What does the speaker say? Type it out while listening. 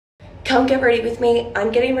Come get ready with me.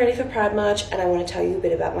 I'm getting ready for Pride March and I want to tell you a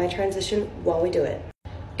bit about my transition while we do it.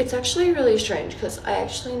 It's actually really strange because I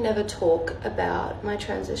actually never talk about my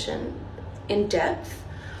transition in depth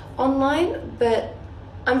online, but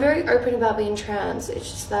I'm very open about being trans.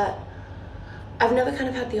 It's just that I've never kind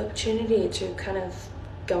of had the opportunity to kind of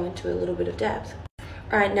go into a little bit of depth.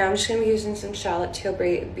 Alright, now I'm just going to be using some Charlotte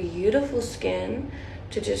Tilbury Beautiful Skin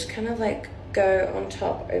to just kind of like go on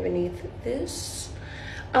top underneath this.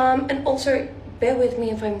 And also, bear with me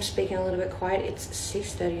if I'm speaking a little bit quiet. It's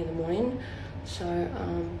 6:30 in the morning, so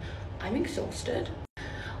I'm exhausted.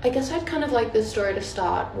 I guess I'd kind of like this story to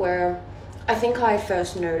start where I think I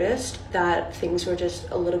first noticed that things were just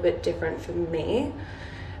a little bit different for me.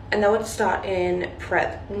 And that would start in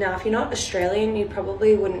prep. Now, if you're not Australian, you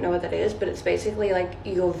probably wouldn't know what that is, but it's basically like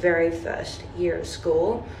your very first year of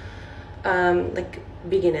school, like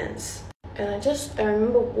beginners. And I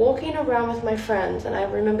remember walking around with my friends, and I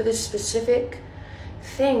remember this specific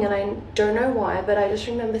thing, and I don't know why, but I just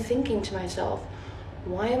remember thinking to myself,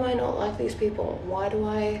 why am I not like these people? Why do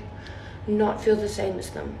I not feel the same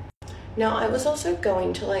as them? Now, I was also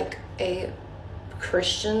going to like a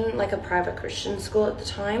Christian, like a private Christian school at the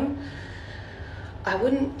time. I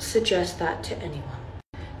wouldn't suggest that to anyone.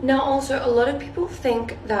 Now, also, a lot of people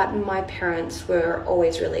think that my parents were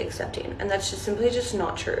always really accepting, and that's just simply just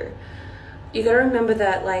not true. You gotta remember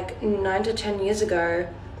that like 9 to 10 years ago,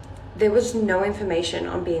 there was no information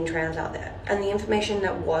on being trans out there, and the information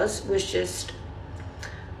that was just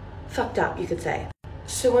fucked up, you could say.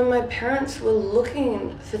 So when my parents were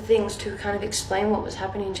looking for things to kind of explain what was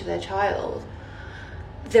happening to their child,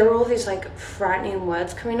 there were all these like frightening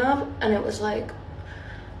words coming up, and it was like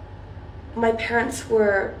my parents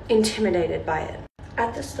were intimidated by it.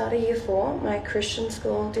 At the start of year 4, my Christian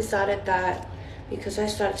school decided that because I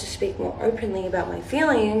started to speak more openly about my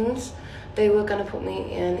feelings, they were going to put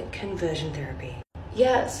me in conversion therapy.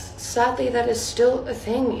 Yes, sadly that is still a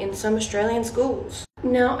thing in some Australian schools.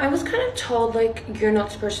 Now, I was kind of told like, you're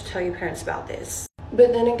not supposed to tell your parents about this.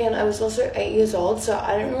 But then again, I was also 8 years old, so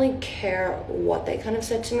I didn't really care what they kind of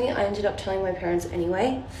said to me. I ended up telling my parents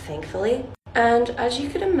anyway, thankfully. And as you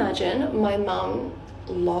could imagine, my mum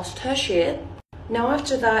lost her shit. Now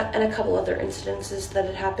after that, and a couple other incidences that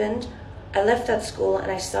had happened, I left that school and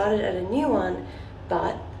I started at a new one,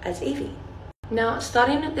 but as Evie. Now,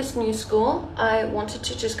 starting at this new school, I wanted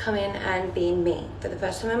to just come in and be me. For the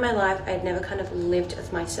first time in my life, I had never kind of lived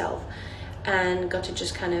as myself and got to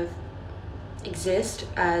just kind of exist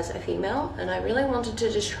as a female, and I really wanted to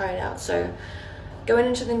just try it out. So going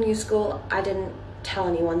into the new school, I didn't tell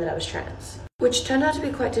anyone that I was trans, which turned out to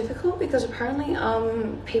be quite difficult because apparently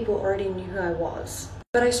people already knew who I was.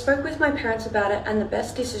 But I spoke with my parents about it, and the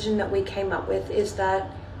best decision that we came up with is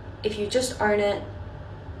that if you just own it,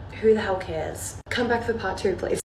 who the hell cares? Come back for part 2, please.